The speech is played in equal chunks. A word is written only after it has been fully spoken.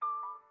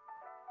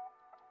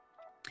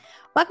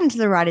Welcome to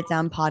the Write It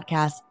Down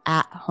podcast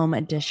at home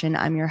edition.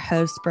 I'm your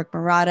host, Brooke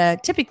Murata,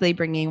 typically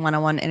bringing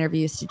one-on-one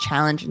interviews to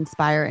challenge,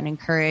 inspire, and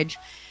encourage.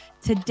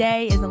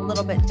 Today is a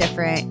little bit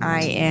different.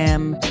 I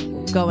am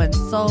going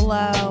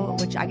solo,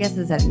 which I guess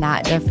isn't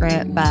that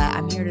different, but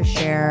I'm here to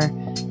share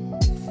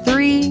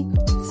three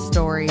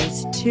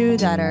stories, two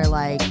that are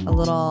like a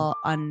little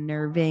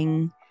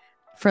unnerving,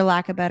 for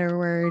lack of better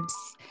words.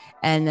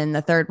 And then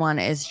the third one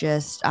is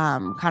just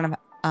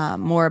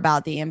more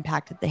about the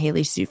impact that the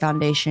Haley Sue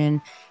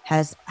Foundation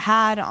has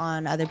had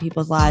on other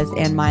people's lives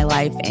and my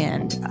life,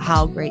 and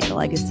how great the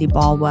Legacy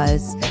Ball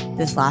was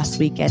this last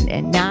weekend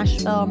in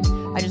Nashville.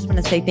 I just want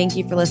to say thank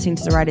you for listening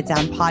to the Write It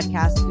Down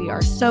podcast. We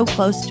are so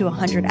close to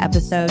 100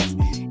 episodes,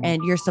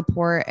 and your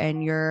support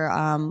and your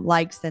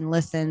likes and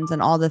listens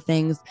and all the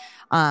things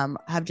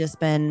have just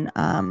been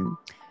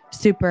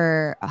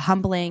super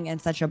humbling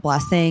and such a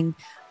blessing.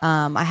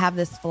 I have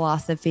this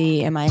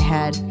philosophy in my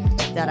head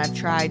that I've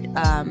tried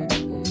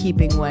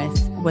keeping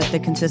with the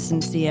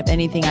consistency of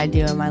anything I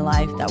do in my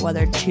life, that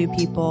whether 2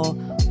 people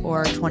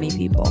or 20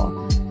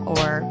 people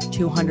or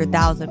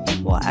 200,000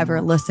 people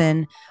ever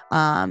listen,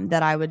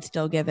 that I would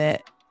still give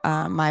it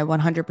my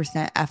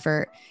 100%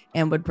 effort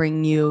and would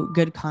bring you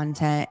good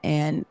content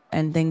and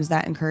things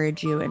that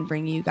encourage you and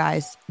bring you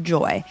guys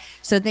joy.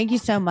 So thank you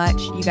so much.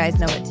 You guys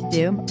know what to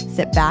do.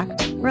 Sit back,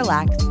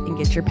 relax, and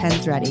get your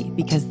pens ready,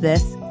 because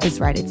this is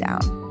Write It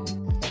Down.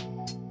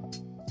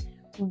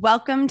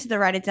 Welcome to the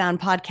Write It Down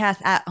podcast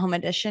at home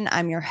edition.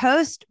 I'm your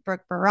host,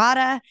 Brooke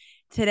Barada.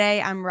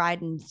 Today I'm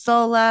riding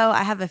solo.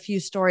 I have a few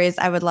stories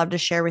I would love to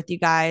share with you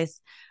guys.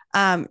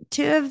 2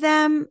 of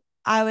them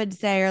I would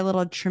say are a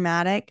little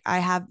traumatic. I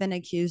have been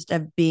accused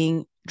of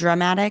being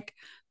dramatic,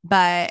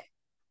 but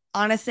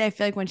honestly, I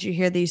feel like once you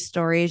hear these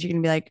stories, you're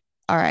going to be like,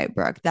 all right,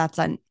 Brooke, that's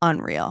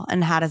unreal.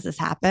 And how does this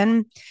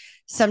happen?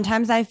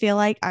 Sometimes I feel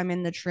like I'm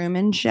in the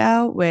Truman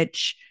Show,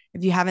 which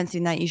if you haven't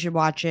seen that, you should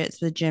watch it.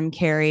 It's with Jim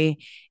Carrey,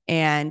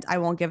 and I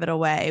won't give it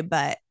away,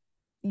 but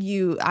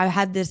I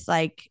had this,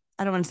 like,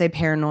 I don't want to say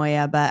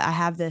paranoia, but I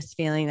have this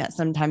feeling that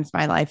sometimes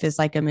my life is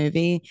like a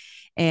movie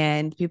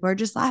and people are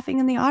just laughing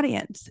in the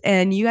audience.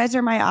 And you guys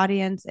are my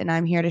audience, and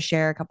I'm here to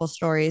share a couple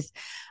stories.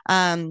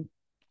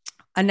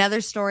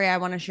 Another story I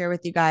want to share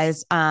with you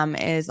guys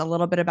is a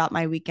little bit about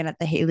my weekend at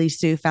the Haley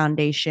Sue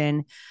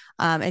Foundation.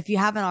 If you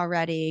haven't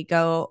already,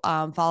 go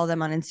follow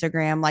them on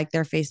Instagram, like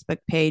their Facebook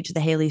page. The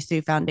Haley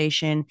Sue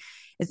Foundation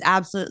is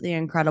absolutely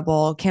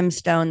incredible. Kim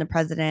Stone, the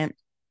president,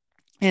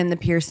 and the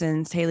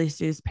Pearsons, Haley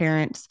Sue's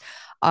parents,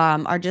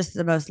 are just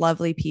the most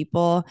lovely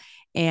people.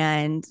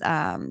 And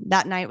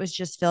that night was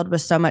just filled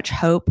with so much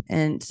hope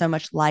and so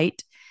much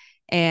light.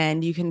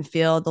 And you can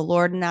feel the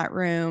Lord in that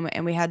room.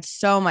 And we had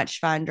so much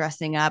fun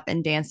dressing up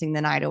and dancing the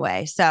night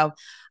away. So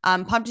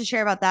I'm pumped to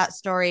share about that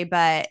story.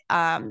 But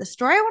the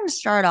story I want to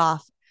start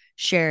off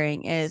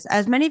sharing is,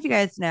 as many of you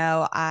guys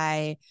know,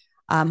 I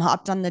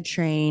hopped on the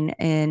train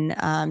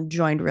and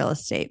joined real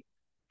estate.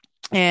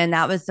 And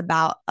that was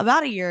about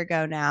a year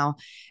ago now.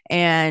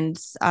 And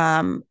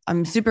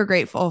I'm super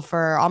grateful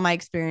for all my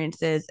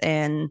experiences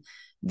and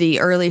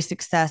the early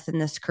success in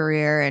this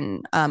career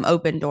and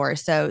open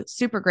doors. So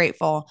super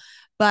grateful.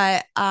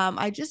 But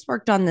I just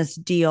worked on this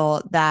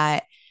deal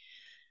that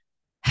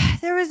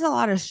there was a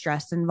lot of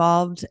stress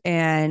involved.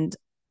 And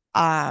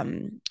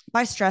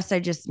by stress, I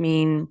just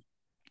mean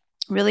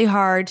really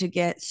hard to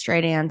get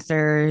straight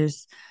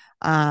answers.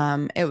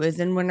 It was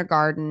in Winter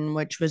Garden,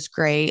 which was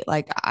great.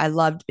 Like, I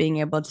loved being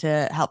able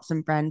to help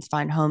some friends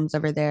find homes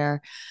over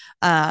there.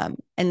 And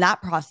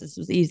that process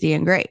was easy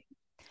and great.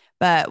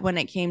 But when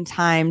it came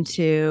time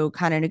to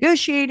kind of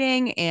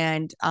negotiating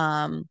and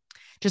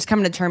just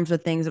coming to terms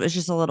with things, it was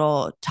just a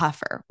little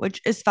tougher,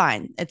 which is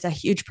fine. It's a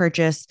huge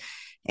purchase,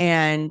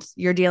 and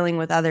you're dealing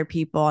with other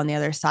people on the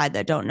other side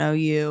that don't know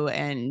you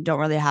and don't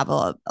really have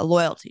a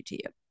loyalty to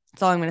you.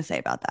 That's all I'm going to say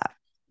about that.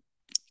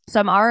 So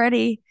I'm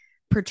already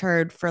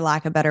perturbed, for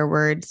lack of better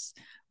words,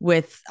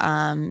 with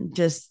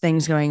just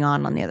things going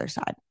on the other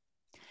side.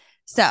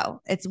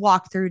 So it's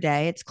walkthrough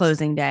day, it's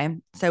closing day.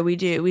 So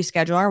we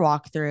schedule our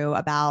walkthrough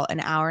about an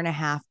hour and a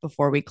half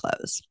before we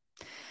close.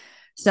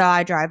 So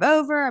I drive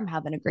over. I'm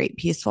having a great,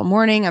 peaceful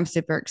morning. I'm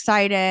super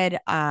excited.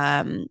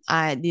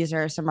 These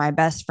are some of my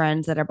best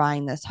friends that are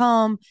buying this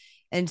home.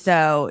 And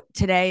so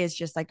today is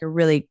just like a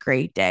really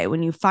great day.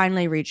 When you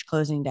finally reach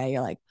closing day,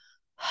 you're like,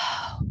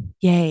 oh,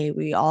 yay,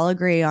 we all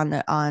agree on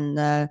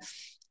the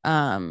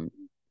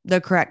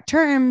correct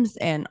terms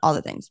and all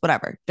the things,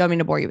 whatever. Don't mean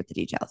to bore you with the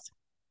details.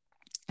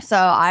 So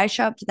I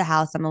show up to the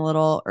house. I'm a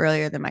little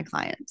earlier than my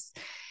clients.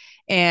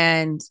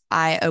 And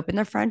I open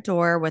the front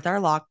door with our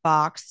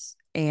lockbox.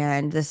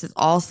 And this is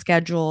all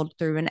scheduled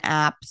through an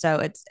app. So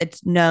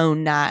it's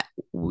known that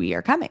we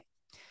are coming.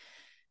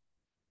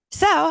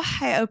 So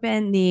I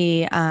open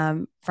the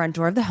front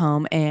door of the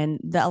home, and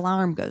the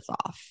alarm goes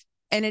off.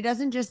 And it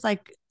doesn't just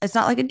like, it's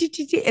not like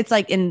it's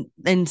like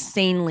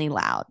insanely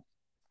loud.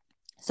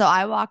 So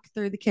I walk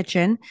through the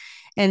kitchen,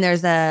 and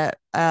there's a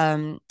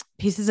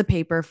pieces of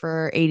paper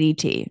for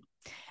ADT.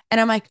 And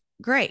I'm like,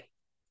 great.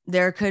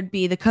 there could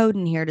be the code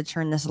in here to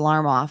turn this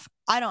alarm off.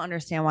 I don't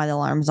understand why the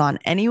alarm's on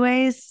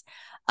anyways.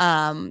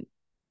 Um,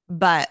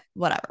 but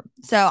whatever.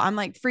 So I'm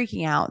like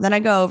freaking out. Then I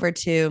go over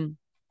to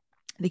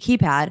the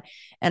keypad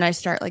and I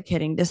start like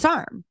hitting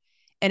disarm,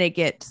 and it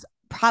gets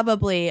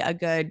probably a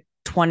good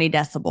 20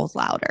 decibels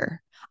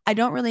louder. I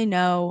don't really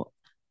know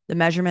the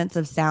measurements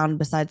of sound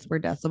besides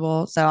word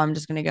decibel, so I'm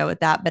just going to go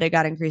with that, but it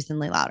got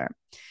increasingly louder.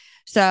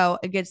 So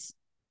it gets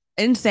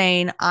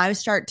insane. I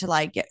start to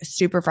like get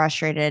super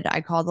frustrated.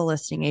 I call the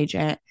listing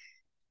agent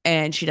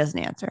and she doesn't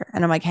answer.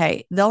 And I'm like,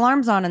 hey, the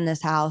alarm's on in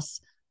this house.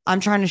 I'm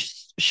trying to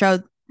show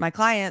my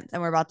clients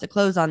and we're about to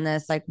close on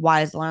this. Like,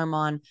 why is the alarm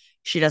on?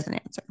 She doesn't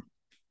answer.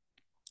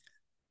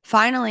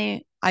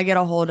 Finally, I get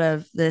a hold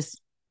of this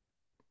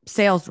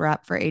sales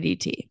rep for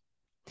ADT.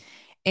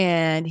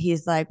 And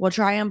he's like, well,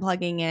 try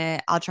unplugging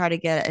it. I'll try to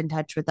get in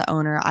touch with the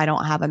owner. I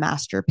don't have a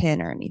master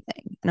pin or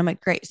anything. And I'm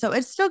like, great. So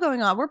it's still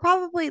going on. We're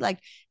probably like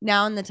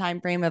now in the time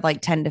frame of like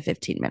 10 to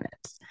 15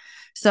 minutes.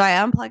 So I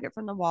unplug it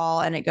from the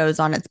wall and it goes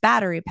on its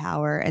battery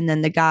power. And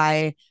then the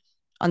guy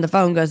on the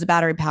phone goes, the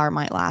battery power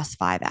might last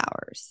 5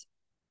 hours.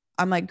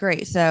 I'm like,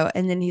 great. So,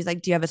 and then he's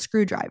like, do you have a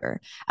screwdriver?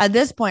 At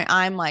this point,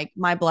 I'm like,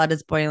 my blood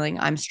is boiling.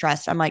 I'm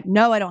stressed. I'm like,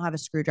 no, I don't have a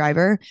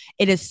screwdriver.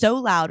 It is so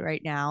loud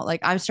right now.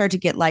 Like, I'm starting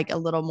to get like a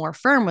little more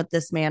firm with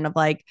this man of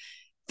like,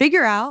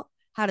 figure out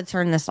how to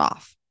turn this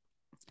off.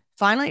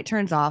 Finally, it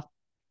turns off.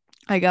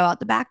 I go out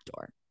the back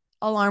door.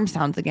 Alarm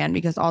sounds again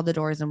because all the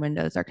doors and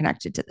windows are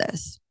connected to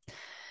this.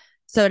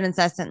 So it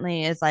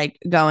incessantly is like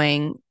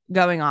going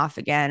off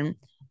again.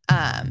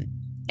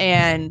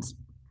 And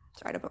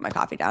sorry to put my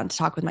coffee down to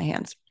talk with my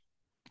hands.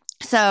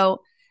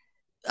 So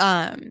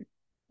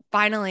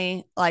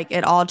finally, like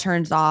it all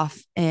turns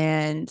off,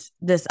 and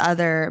this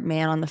other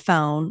man on the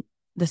phone,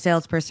 the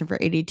salesperson for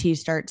ADT,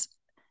 starts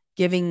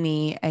giving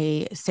me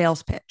a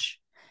sales pitch.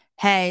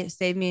 Hey,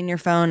 save me in your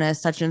phone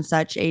as such and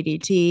such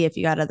ADT. If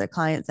you got other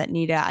clients that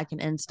need it, I can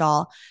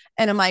install.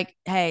 And I'm like,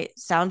 hey,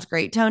 sounds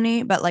great,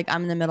 Tony, but like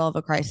I'm in the middle of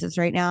a crisis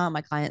right now.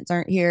 My clients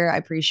aren't here. I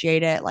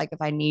appreciate it. Like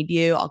if I need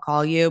you, I'll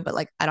call you, but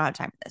like I don't have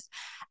time for this.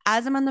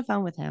 As I'm on the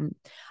phone with him,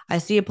 I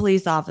see a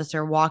police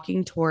officer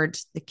walking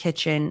towards the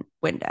kitchen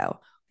window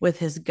with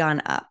his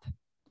gun up.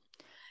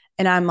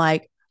 And I'm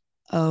like,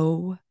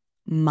 oh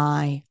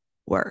my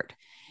word.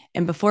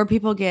 And before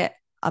people get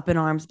up in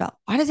arms about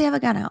why does he have a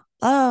gun out?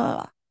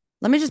 Oh,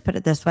 let me just put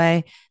it this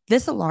way.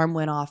 This alarm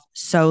went off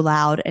so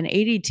loud, and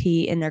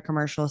ADT in their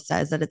commercial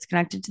says that it's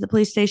connected to the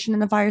police station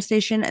and the fire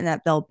station and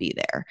that they'll be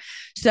there.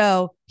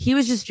 So he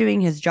was just doing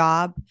his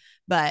job,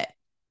 but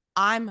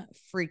I'm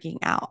freaking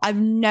out. I've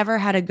never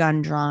had a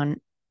gun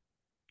drawn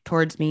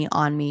towards me,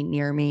 on me,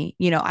 near me.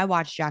 You know, I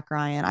watch Jack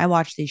Ryan, I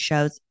watch these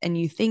shows, and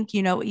you think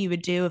you know what you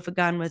would do if a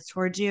gun was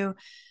towards you.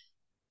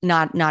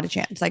 Not a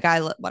chance. Like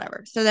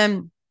whatever. So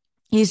then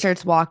he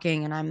starts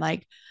walking, and I'm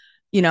like,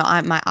 you know,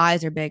 my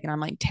eyes are big and I'm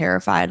like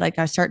terrified. Like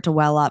I start to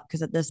well up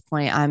because at this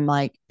point I'm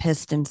like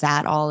pissed and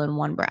sad all in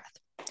one breath.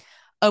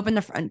 Open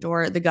the front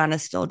door, the gun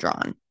is still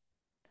drawn.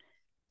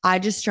 I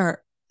just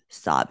start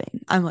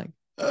sobbing. I'm like,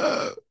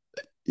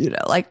 you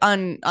know, like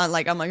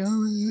like I'm like,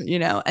 oh, you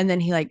know, and then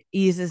he like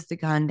eases the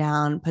gun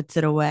down, puts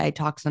it away,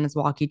 talks on his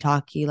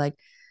walkie-talkie, like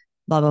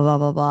blah blah blah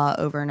blah blah,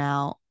 over and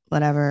out,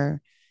 whatever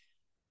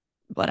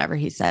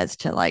he says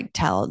to like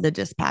tell the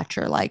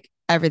dispatcher like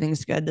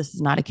everything's good. This is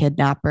not a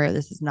kidnapper.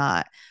 This is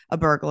not a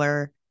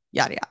burglar.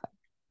 Yada yada.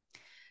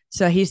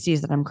 So he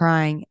sees that I'm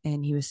crying,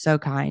 and he was so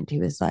kind. He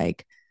was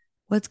like,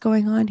 "What's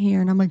going on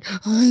here?" And I'm like,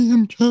 "I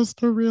am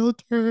just a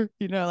realtor."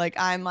 You know, like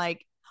I'm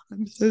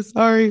so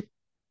sorry.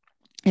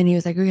 And he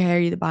was like, okay, are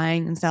you the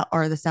buying and sell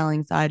or the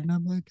selling side? And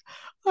I'm like,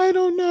 I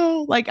don't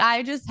know. Like,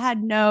 I just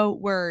had no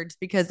words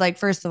because, like,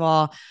 first of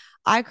all,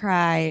 I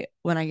cry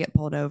when I get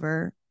pulled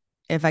over.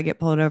 If I get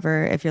pulled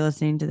over, if you're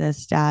listening to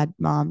this, dad,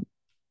 mom,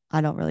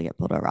 I don't really get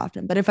pulled over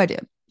often, but if I do,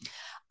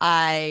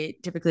 I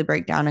typically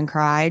break down and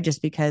cry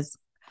just because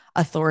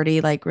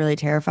authority like really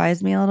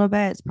terrifies me a little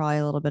bit. It's probably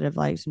a little bit of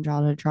like some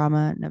childhood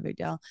trauma, no big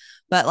deal.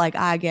 But like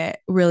I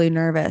get really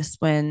nervous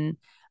when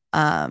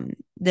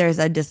there's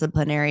a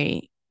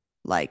disciplinary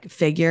like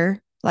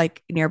figure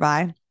like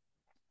nearby.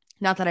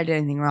 Not that I did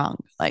anything wrong,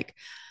 like,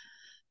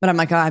 but I'm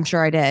like, oh, I'm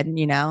sure I did,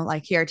 you know,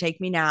 like here,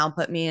 take me now,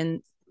 put me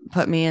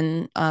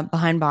in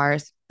behind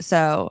bars.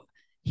 So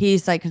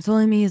he's like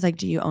consoling me. He's like,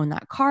 do you own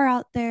that car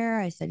out there?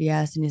 I said,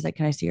 yes. And he's like,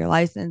 can I see your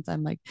license?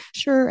 I'm like,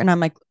 sure. And I'm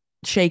like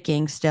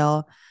shaking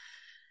still.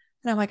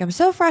 And I'm like, I'm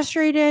so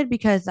frustrated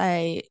because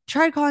I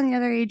tried calling the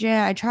other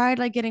agent. I tried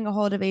like getting a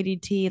hold of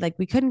ADT. Like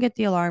we couldn't get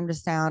the alarm to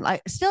sound.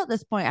 Like still at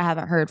this point, I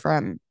haven't heard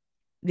from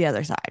the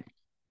other side.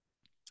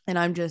 And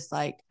I'm just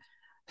like,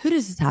 who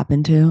does this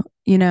happen to?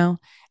 You know?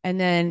 And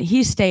then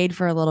he stayed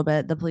for a little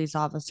bit, the police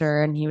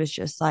officer, and he was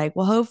just like,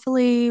 well,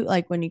 hopefully,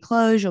 like when you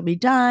close, you'll be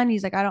done.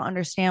 He's like, I don't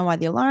understand why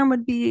the alarm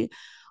would be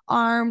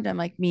armed. I'm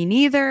like, me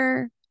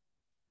neither.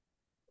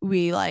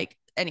 We like,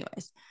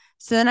 anyways.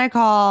 So then I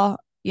call,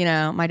 you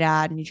know, my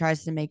dad, and he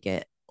tries to make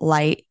it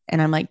light.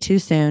 And I'm like, too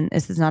soon.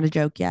 This is not a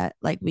joke yet.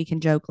 Like, we can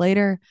joke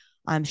later.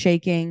 I'm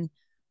shaking.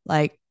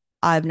 Like,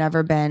 I've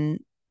never been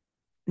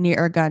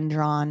near a gun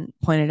drawn,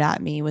 pointed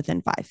at me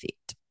within 5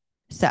 feet.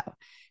 So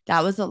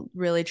that was a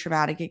really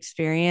traumatic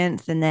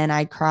experience. And then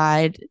I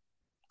cried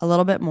a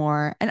little bit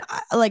more. And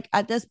like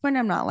at this point,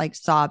 I'm not like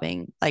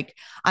sobbing. Like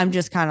I'm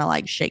just kind of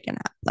like shaken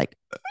up, like,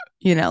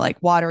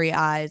 like watery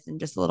eyes and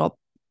just a little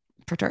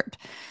perturbed.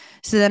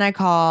 So then I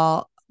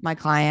call my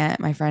client,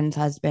 my friend's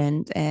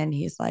husband, and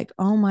he's like,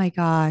 "Oh my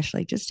gosh,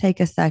 like just take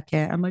a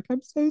second." I'm like,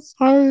 "I'm so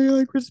sorry.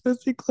 Like we're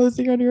supposed to be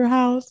closing on your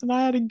house and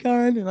I had a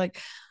gun and like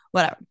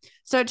whatever."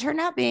 So it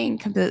turned out being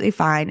completely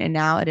fine. And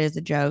now it is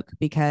a joke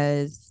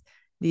because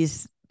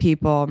these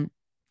people,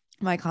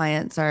 my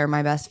clients are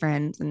my best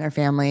friends and their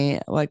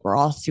family, like we're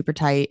all super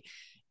tight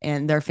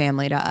and they're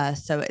family to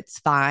us. So it's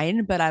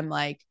fine. But I'm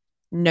like,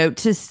 note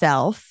to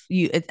self,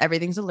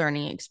 everything's a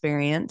learning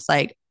experience.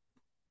 Like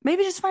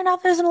maybe just find out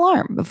if there's an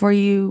alarm before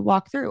you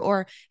walk through.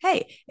 Or,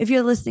 hey, if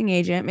you're a listing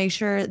agent, make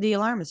sure the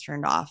alarm is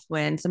turned off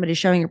when somebody's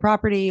showing your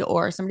property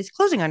or somebody's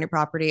closing on your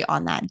property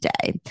on that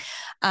day.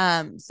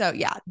 So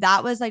yeah,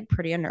 that was like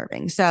pretty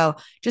unnerving. So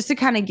just to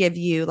kind of give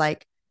you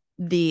like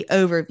the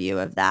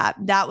overview of that,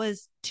 that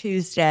was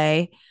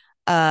Tuesday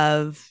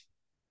of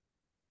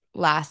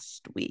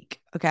last week.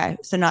 Okay.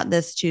 So not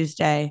this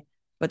Tuesday,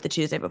 but the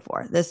Tuesday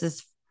before. This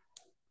is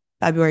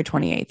February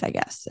 28th, I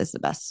guess, is the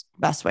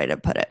best way to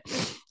put it.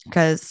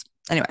 Because,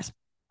 anyways,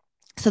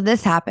 so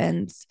this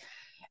happens.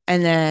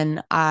 And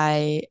then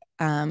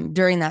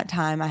during that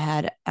time, I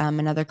had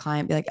another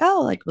client be like,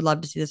 "Oh, like, would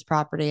love to see this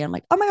property." I'm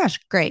like, "Oh my gosh,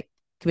 great.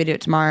 Can we do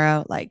it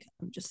tomorrow?" Like,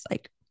 I'm just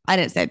like, I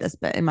didn't say this,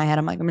 but in my head,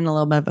 I'm like, I'm in a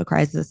little bit of a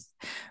crisis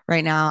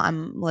right now.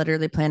 I'm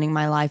literally planning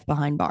my life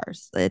behind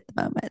bars at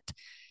the moment.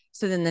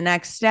 So then the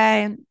next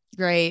day,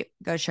 great,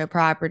 go show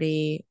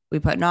property. We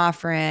put an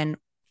offer in.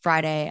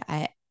 Friday,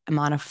 I'm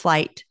on a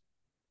flight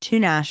to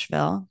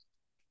Nashville.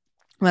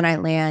 When I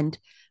land,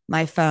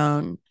 my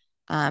phone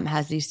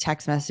has these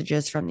text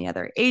messages from the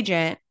other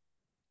agent,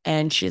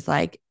 and she's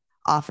like,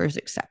 "Offers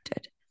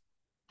accepted."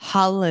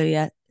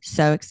 Hallelujah.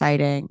 So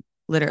exciting.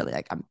 Literally,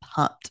 like I'm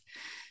pumped.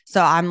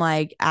 So I'm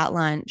like at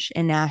lunch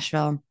in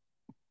Nashville,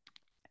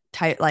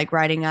 like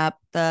writing up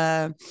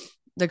the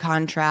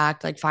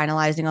contract, like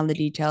finalizing all the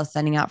details,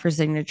 sending out for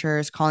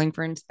signatures, calling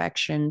for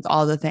inspections,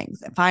 all the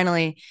things. And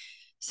finally,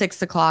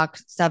 6 o'clock,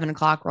 7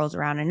 o'clock rolls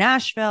around in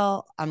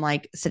Nashville. I'm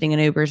like sitting in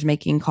Ubers,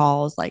 making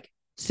calls, like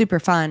super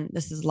fun.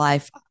 This is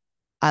life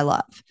I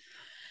love.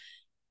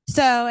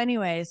 So,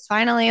 anyways,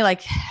 finally,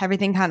 like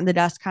everything kind of the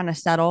dust kind of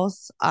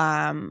settles.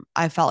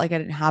 I felt like I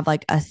didn't have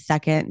like a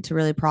second to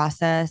really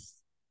process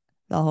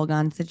the whole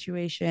gun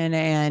situation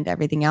and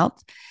everything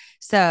else.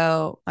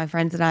 So my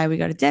friends and I, we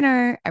go to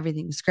dinner,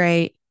 everything's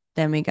great.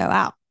 Then we go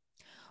out.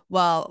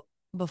 Well,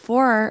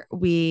 before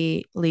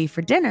we leave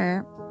for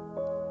dinner,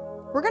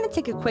 we're going to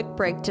take a quick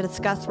break to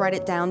discuss Write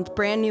It Down's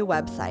brand new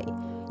website.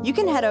 You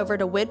can head over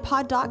to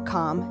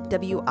widpod.com,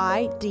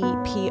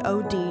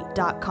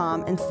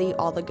 widpod.com, and see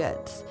all the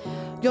goods.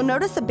 You'll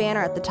notice a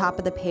banner at the top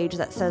of the page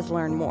that says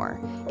Learn More.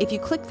 If you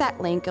click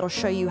that link, it'll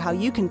show you how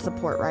you can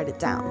support Write It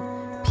Down.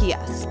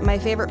 P.S. My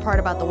favorite part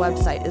about the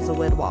website is the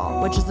Wid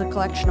Wall, which is a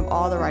collection of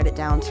all the Write It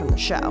Downs from the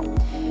show.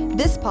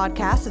 This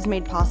podcast is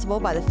made possible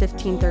by the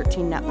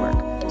 1513 Network,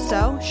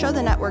 so show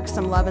the network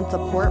some love and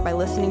support by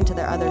listening to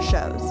their other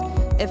shows.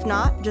 If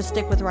not, just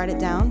stick with Write It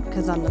Down,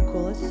 because I'm the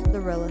coolest, the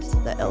realest,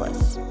 the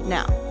illest.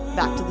 Now,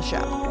 back to the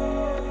show.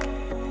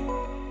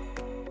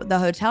 The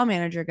hotel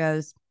manager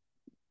goes,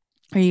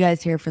 "Are you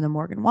guys here for the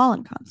Morgan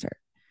Wallen concert?"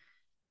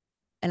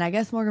 And I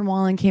guess Morgan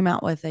Wallen came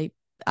out with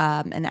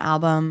an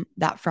album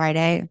that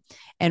Friday,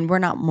 and we're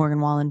not Morgan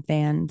Wallen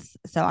fans.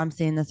 So I'm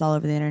seeing this all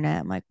over the internet.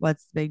 I'm like,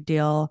 what's the big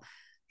deal?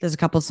 There's a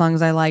couple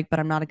songs I like, but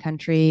I'm not a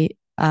country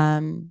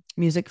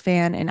music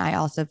fan. And I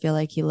also feel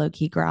like he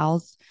low-key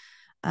growls.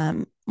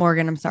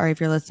 Morgan, I'm sorry if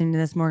you're listening to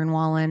this, Morgan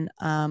Wallen.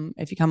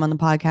 If you come on the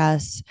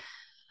podcast,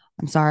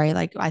 I'm sorry.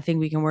 Like, I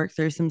think we can work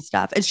through some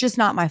stuff. It's just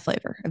not my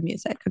flavor of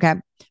music. Okay.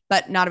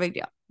 But not a big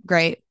deal.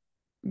 Great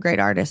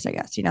artist, I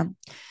guess,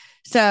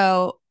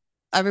 So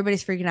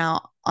everybody's freaking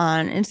out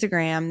on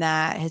Instagram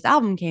that his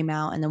album came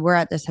out. And then we're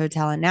at this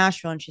hotel in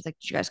Nashville. And she's like,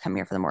 "Did you guys come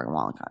here for the Morgan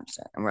Wallen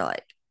concert?" And we're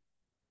like,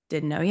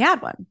 didn't know he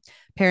had one.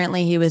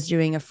 Apparently, he was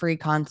doing a free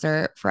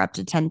concert for up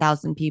to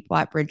 10,000 people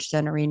at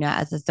Bridgestone Arena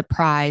as a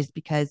surprise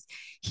because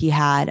he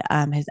had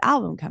his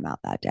album come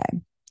out that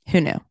day. Who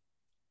knew?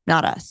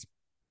 Not us.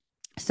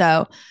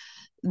 So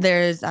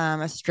there's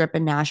a strip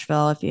in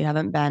Nashville, if you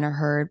haven't been or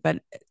heard,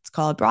 but it's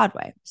called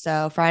Broadway.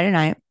 So Friday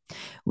night,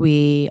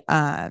 we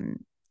go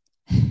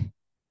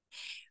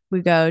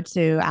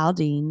to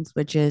Aldine's,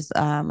 which is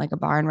like a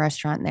bar and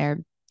restaurant there.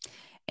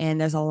 And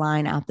there's a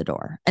line out the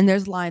door. And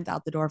there's lines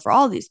out the door for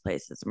all these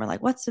places. And we're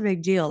like, what's the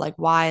big deal? Like,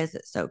 why is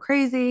it so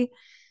crazy?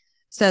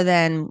 So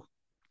then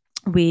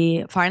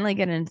we finally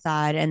get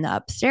inside, and the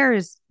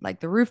upstairs, like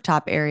the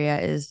rooftop area,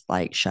 is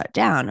like shut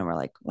down. And we're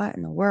like, what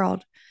in the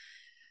world?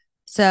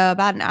 So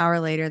about an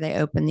hour later, they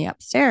open the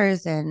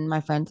upstairs, and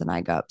my friends and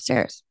I go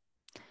upstairs,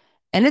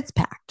 and it's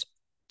packed.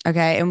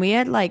 Okay. And we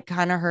had like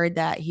kind of heard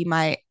that he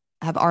might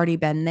have already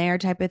been there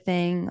type of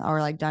thing, or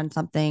like done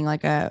something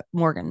like a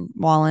Morgan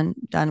Wallen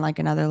done like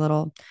another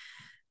little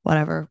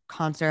whatever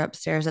concert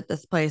upstairs at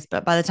this place.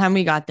 But by the time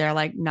we got there,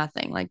 like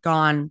nothing, like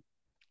gone.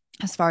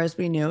 As far as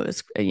we knew, it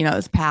was, it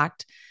was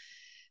packed.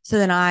 So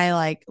then I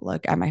like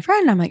look at my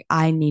friend. I'm like,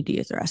 I need to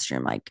use the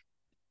restroom like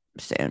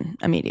soon,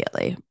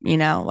 immediately,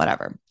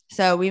 whatever.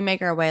 So we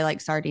make our way like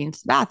sardines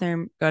to the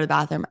bathroom, go to the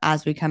bathroom.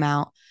 As we come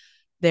out,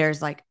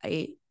 there's like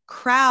a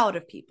crowd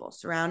of people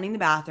surrounding the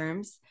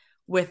bathrooms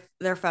with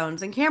their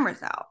phones and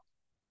cameras out.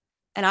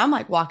 And I'm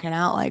like walking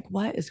out, like,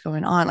 what is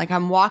going on? Like,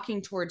 I'm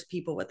walking towards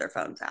people with their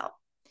phones out.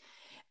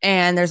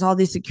 And there's all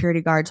these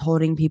security guards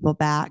holding people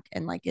back,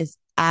 and like, it's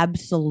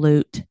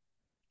absolute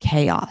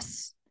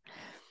chaos.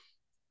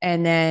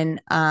 And then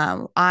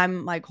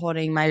I'm like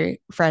holding my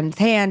friend's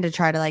hand to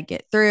try to like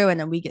get through. And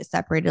then we get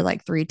separated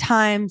like 3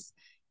 times.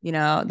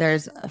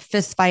 There's a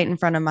fist fight in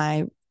front of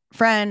my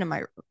friend and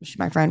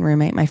my friend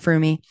roommate, my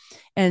froomie.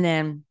 And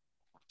then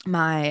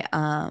my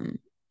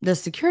the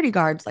security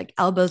guard's like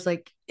elbows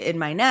like in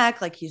my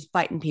neck, like he's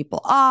fighting people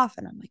off.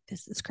 And I'm like,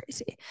 this is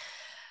crazy.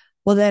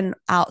 Well, then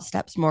out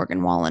steps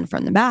Morgan Wallen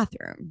from the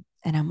bathroom.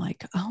 And I'm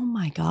like, oh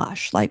my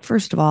gosh. Like,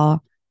 first of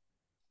all,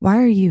 why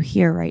are you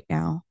here right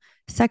now?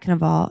 Second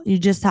of all, you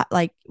just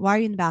like, why are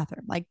you in the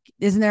bathroom? Like,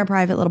 isn't there a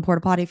private little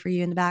porta potty for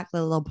you in the back,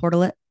 little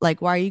portalet? Like,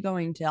 why are you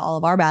going to all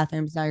of our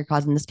bathrooms? Now you're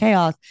causing this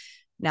chaos.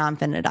 Now I'm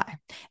finna die.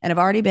 And I've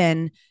already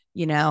been,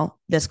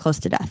 this close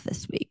to death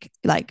this week.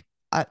 Like,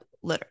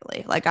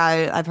 literally, like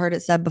I've heard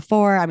it said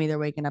before, I'm either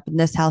waking up in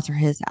this house or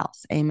his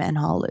house. Amen.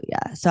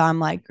 Hallelujah. So I'm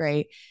like,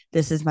 great.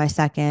 This is my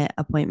second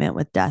appointment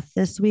with death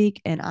this week,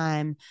 and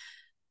I'm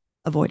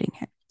avoiding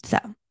it. So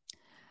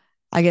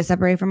I get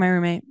separated from my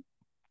roommate.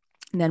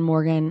 And then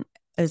Morgan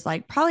is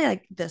like probably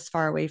like this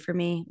far away from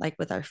me, like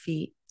with our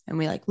feet. And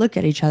we like look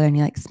at each other, and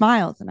he like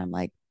smiles. And I'm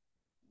like,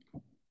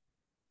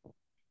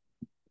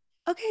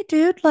 okay,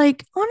 dude,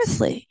 like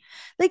honestly,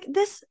 like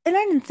this, and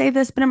I didn't say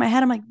this, but in my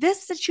head, I'm like,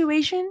 this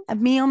situation of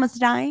me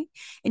almost dying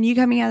and you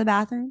coming out of the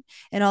bathroom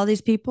and all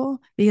these people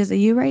because of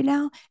you right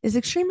now is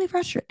extremely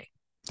frustrating.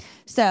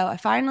 So I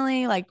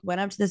finally like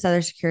went up to this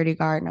other security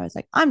guard and I was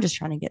like, I'm just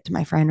trying to get to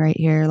my friend right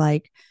here.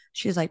 Like,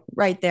 she's like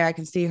right there. I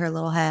can see her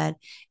little head.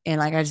 And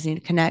like, I just need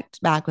to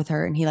connect back with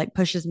her. And he like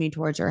pushes me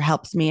towards her,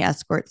 helps me,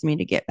 escorts me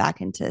to get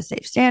back into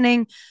safe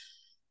standing.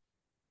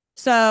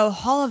 So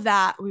all of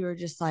that, we were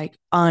just like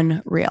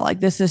unreal.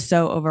 Like, this is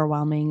so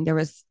overwhelming.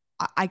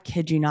 I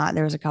kid you not,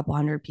 there was a couple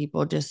hundred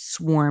people just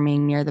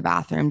swarming near the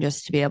bathroom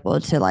just to be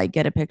able to like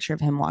get a picture of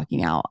him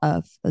walking out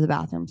of the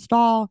bathroom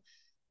stall.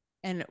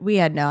 And we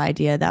had no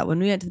idea that when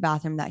we went to the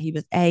bathroom that he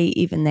was A,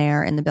 even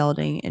there in the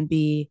building, and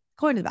B,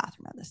 going to the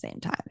bathroom at the same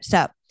time.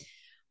 So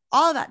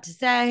all of that to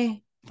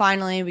say,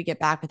 finally we get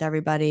back with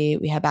everybody.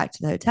 We head back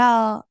to the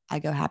hotel. I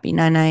go happy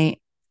night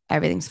night.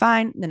 Everything's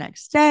fine. The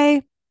next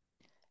day,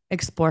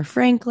 explore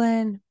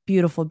Franklin,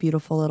 beautiful,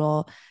 beautiful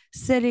little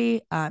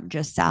city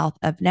just south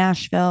of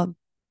Nashville.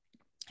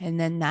 And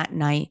then that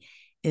night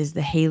is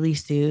the Haley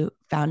Sue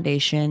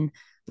Foundation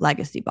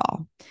Legacy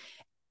Ball.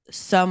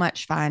 So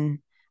much fun.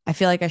 I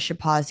feel like I should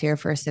pause here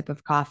for a sip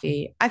of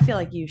coffee. I feel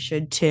like you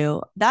should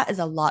too. That is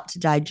a lot to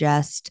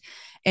digest.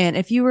 And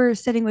if you were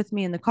sitting with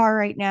me in the car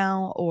right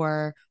now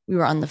or we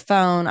were on the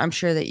phone, I'm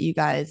sure that you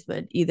guys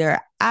would either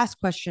ask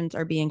questions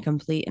or be in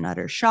complete and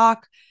utter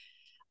shock.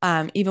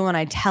 Even when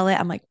I tell it,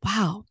 I'm like,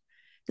 wow,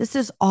 this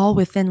is all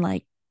within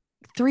like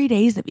 3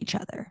 days of each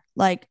other.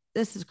 Like,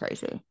 this is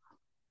crazy.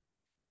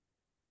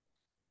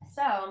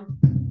 So,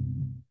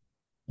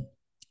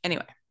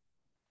 anyway,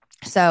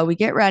 so we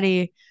get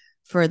ready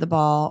for the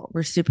ball.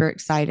 We're super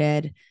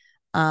excited.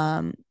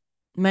 Um,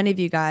 Many of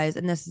you guys,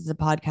 and this is a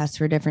podcast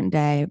for a different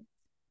day,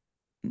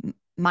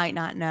 might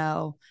not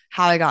know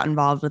how I got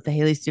involved with the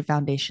Haley Sue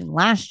Foundation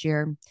last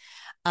year.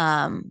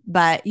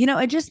 But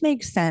it just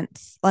makes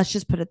sense. Let's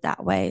just put it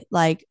that way.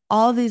 Like,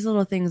 all of these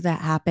little things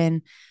that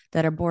happen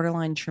that are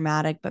borderline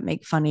traumatic but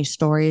make funny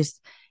stories.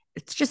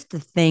 It's just the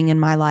thing in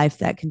my life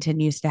that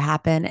continues to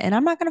happen. And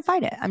I'm not going to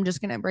fight it. I'm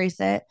just going to embrace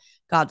it.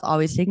 God's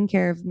always taking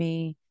care of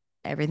me.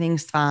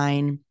 Everything's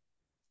fine.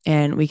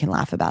 And we can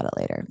laugh about it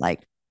later.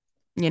 Like,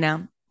 if you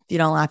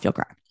don't laugh, you'll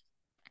cry.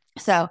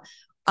 So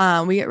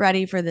we get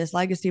ready for this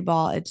legacy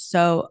ball. It's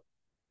so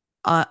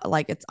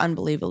like, it's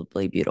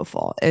unbelievably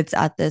beautiful. It's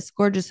at this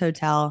gorgeous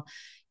hotel.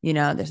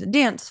 There's a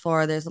dance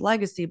floor, there's a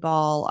legacy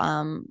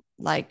ball,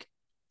 like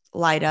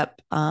light up,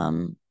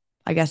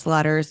 I guess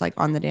letters like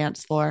on the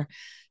dance floor,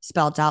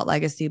 spelled out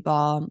legacy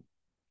ball.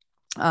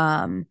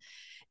 And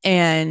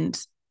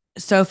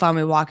so fun.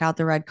 We walk out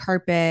the red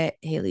carpet.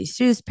 Haley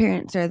Sue's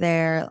parents are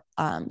there.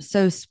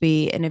 So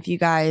sweet. And if you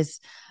guys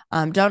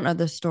don't know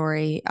the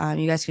story,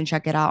 you guys can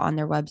check it out on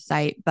their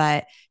website.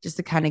 But just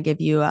to kind of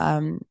give you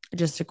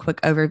just a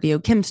quick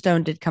overview, Kim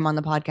Stone did come on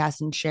the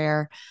podcast and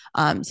share.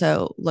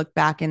 So look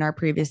back in our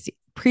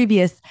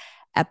previous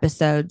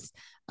episodes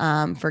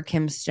for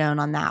Kim Stone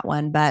on that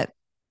one. But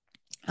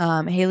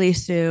Haley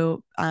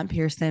Sue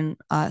Pearson,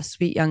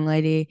 sweet young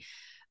lady,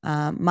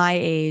 my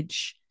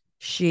age.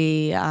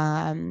 She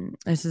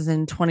this is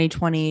in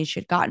 2020. She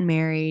had gotten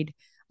married,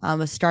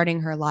 was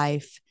starting her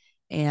life,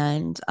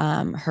 and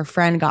her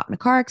friend got in a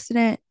car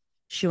accident.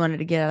 She wanted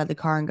to get out of the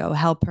car and go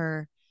help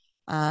her.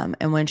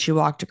 And when she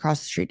walked across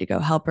the street to go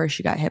help her,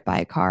 she got hit by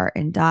a car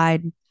and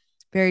died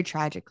very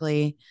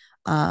tragically.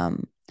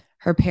 Um,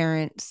 Her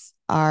parents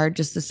are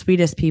just the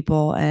sweetest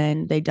people,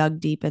 and they dug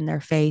deep in their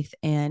faith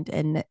and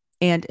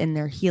in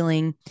their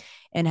healing,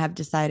 and have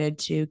decided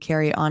to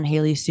carry on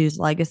Haley Sue's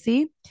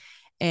legacy.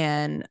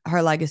 And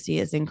her legacy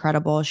is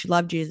incredible. She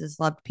loved Jesus,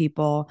 loved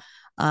people.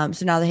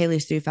 So now the Haley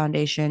Sue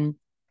Foundation,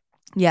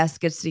 yes,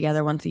 gets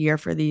together once a year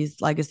for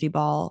this legacy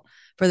ball,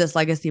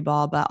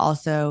 but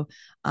also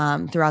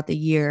throughout the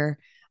year,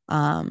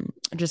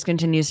 just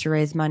continues to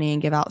raise money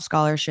and give out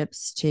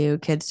scholarships to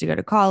kids to go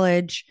to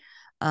college.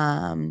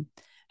 Um,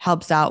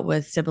 Helps out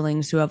with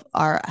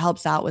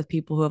helps out with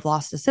people who have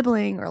lost a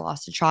sibling or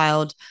lost a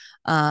child,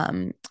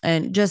 and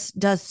just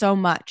does so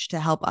much to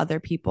help other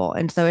people.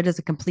 And so it is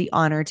a complete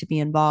honor to be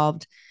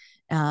involved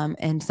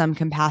in some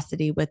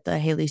capacity with the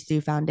Haley Sue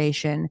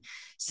Foundation.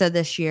 So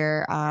this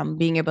year,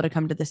 being able to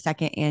come to the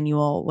second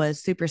annual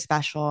was super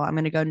special. I'm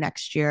going to go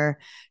next year.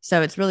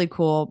 So it's really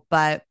cool.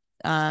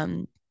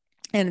 And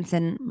it's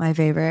in my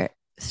favorite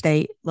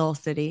state, little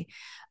city,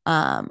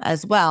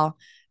 as well.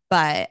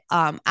 But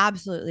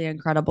absolutely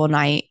incredible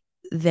night.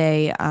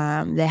 They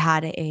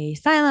had a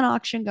silent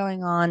auction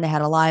going on. They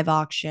had a live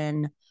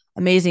auction,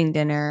 amazing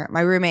dinner.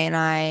 My roommate and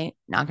I,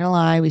 not gonna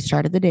lie, we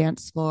started the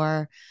dance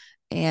floor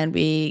and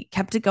we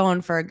kept it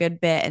going for a good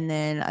bit. And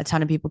then a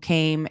ton of people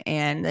came,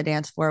 and the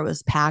dance floor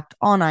was packed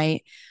all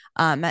night.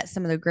 Met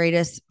some of the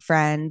greatest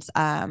friends.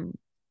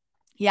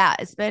 Yeah,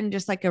 it's been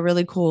just like a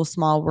really cool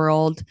small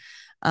world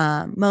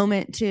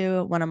moment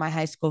too. One of my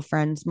high school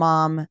friends'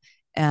 mom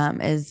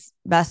is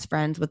best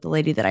friends with the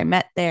lady that I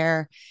met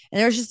there. And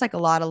there's just like a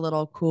lot of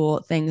little cool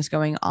things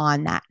going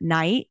on that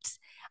night.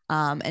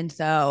 And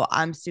so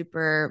I'm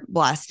super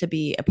blessed to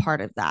be a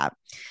part of that.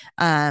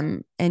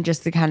 And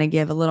just to kind of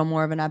give a little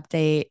more of an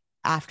update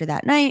after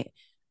that night,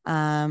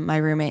 my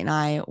roommate and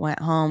I went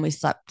home. We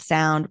slept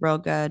sound real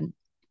good.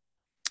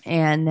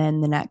 And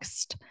then the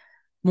next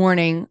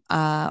morning,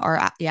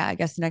 I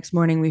guess the next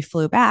morning, we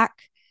flew back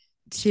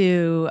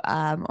to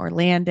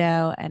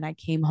Orlando, and I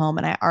came home,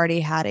 and I already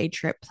had a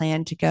trip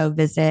planned to go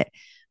visit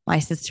my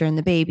sister and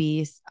the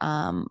babies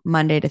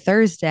Monday to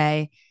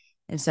Thursday.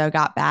 And so I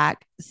got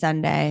back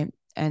Sunday,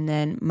 and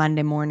then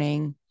Monday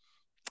morning,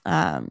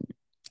 um,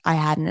 I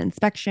had an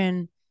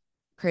inspection.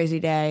 Crazy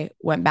day.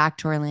 Went back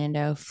to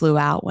Orlando, flew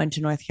out, went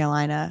to North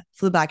Carolina,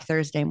 flew back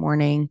Thursday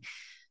morning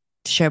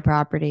to show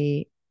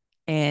property.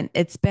 And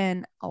it's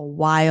been a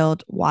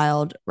wild,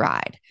 wild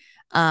ride.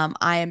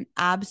 I am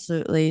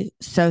absolutely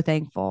so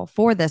thankful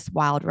for this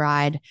wild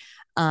ride.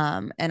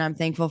 And I'm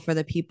thankful for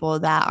the people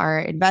that are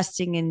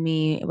investing in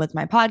me with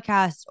my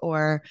podcast,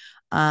 or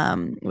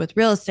with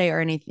real estate or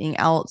anything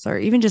else, or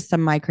even just some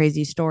of my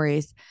crazy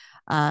stories.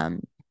 Um,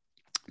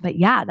 but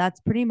yeah,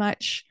 that's pretty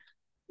much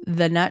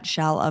the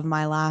nutshell of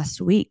my last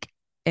week.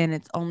 And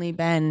it's only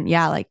been,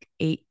 yeah, like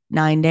 8,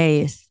 9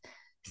 days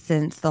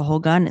since the whole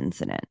gun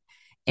incident.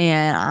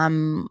 And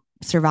I'm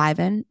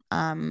surviving.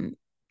 I'm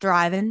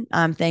thriving.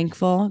 I'm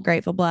thankful,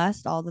 grateful,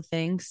 blessed, all the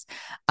things.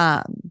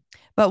 But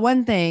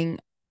one thing,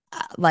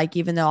 like,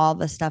 even though all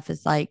this stuff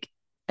is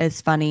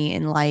funny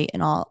and light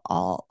and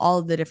all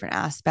of the different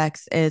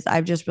aspects, is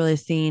I've just really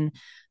seen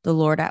the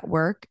Lord at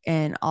work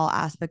in all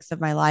aspects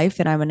of my life.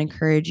 And I would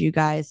encourage you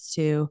guys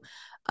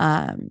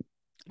um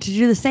to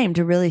do the same,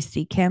 to really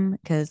seek him,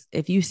 because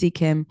if you seek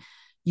him,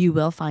 you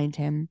will find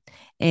him.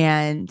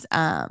 And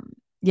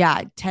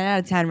yeah, 10 out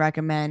of 10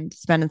 recommend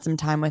spending some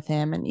time with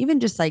him, and even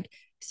just like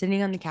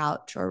sitting on the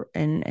couch, or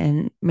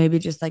and maybe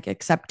just like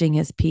accepting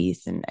his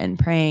peace, and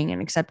praying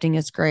and accepting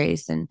his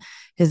grace and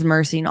his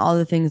mercy and all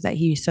the things that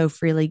he so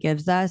freely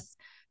gives us,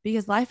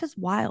 because life is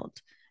wild.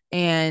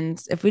 And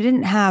if we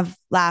didn't have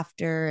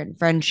laughter and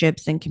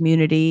friendships and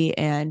community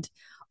and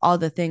all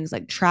the things,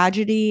 like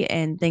tragedy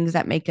and things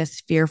that make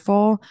us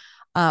fearful,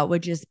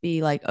 would just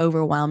be like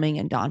overwhelming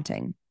and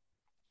daunting.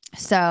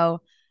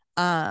 So,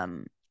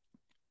 um,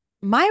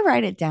 my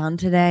write it down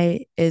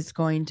today is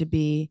going to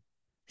be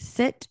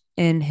sit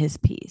in his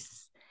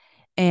peace.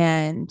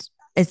 And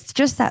it's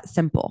just that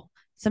simple.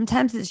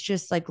 Sometimes it's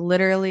just like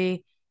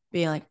literally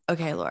being like,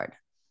 okay, Lord,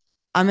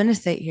 I'm going to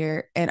sit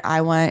here and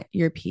I want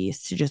your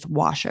peace to just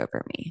wash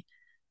over me.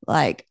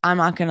 Like, I'm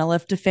not going to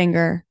lift a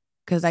finger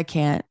because I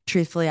can't,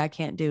 truthfully, I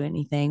can't do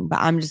anything, but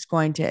I'm just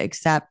going to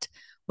accept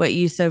what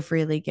you so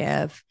freely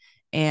give.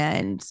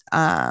 And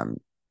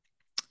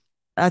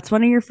that's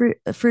one of your fruit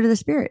of the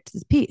spirits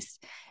is peace.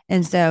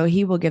 And so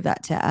he will give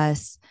that to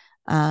us.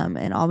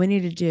 And all we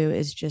need to do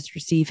is just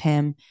receive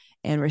him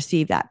and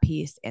receive that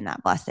peace and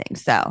that blessing.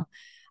 So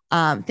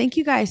thank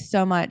you guys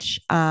so much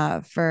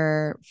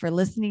for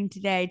listening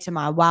today to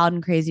my wild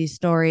and crazy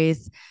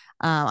stories.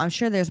 I'm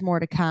sure there's more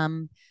to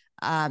come.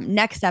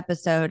 Next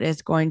episode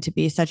is going to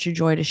be such a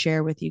joy to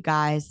share with you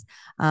guys.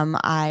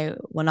 I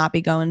will not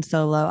be going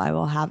solo. I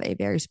will have a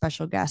very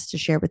special guest to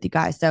share with you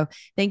guys. So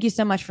thank you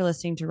so much for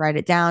listening to Write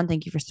It Down.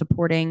 Thank you for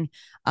supporting.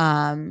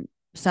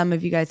 Some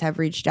of you guys have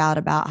reached out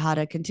about how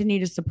to continue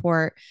to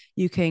support.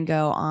 You can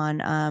go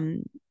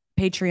on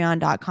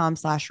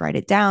patreon.com/write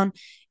it down.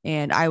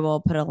 And I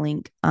will put a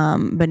link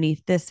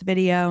beneath this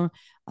video.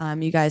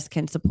 You guys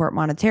can support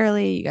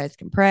monetarily. You guys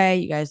can pray.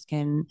 You guys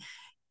can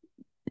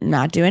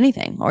not do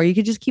anything, or you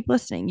could just keep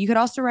listening. You could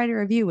also write a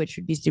review, which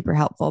would be super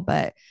helpful,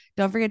 but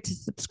don't forget to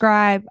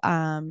subscribe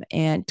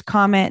and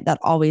comment. That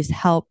always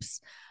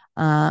helps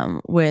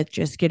with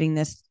just getting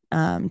this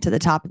to the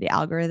top of the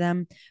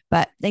algorithm.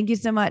 But thank you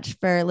so much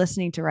for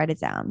listening to Write It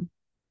Down.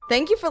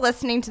 Thank you for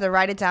listening to the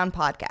Write It Down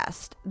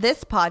podcast.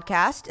 This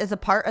podcast is a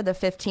part of the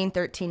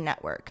 1513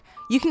 network.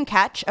 You can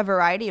catch a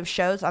variety of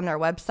shows on their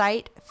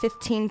website,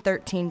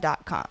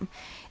 1513.com.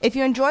 If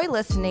you enjoy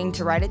listening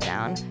to Write It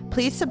Down,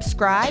 please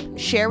subscribe,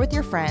 share with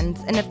your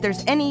friends, and if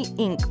there's any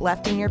ink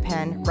left in your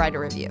pen, write a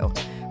review.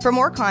 For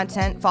more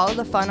content, follow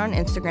the fun on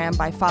Instagram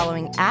by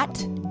following at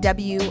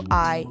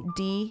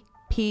WIDPOD.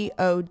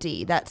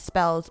 That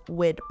spells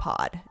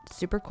WIDPod. It's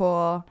super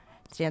cool.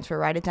 Stands for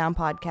Write It Down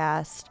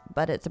Podcast,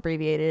 but it's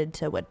abbreviated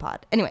to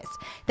WIDPod. Anyways,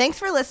 thanks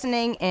for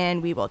listening,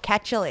 and we will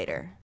catch you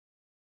later.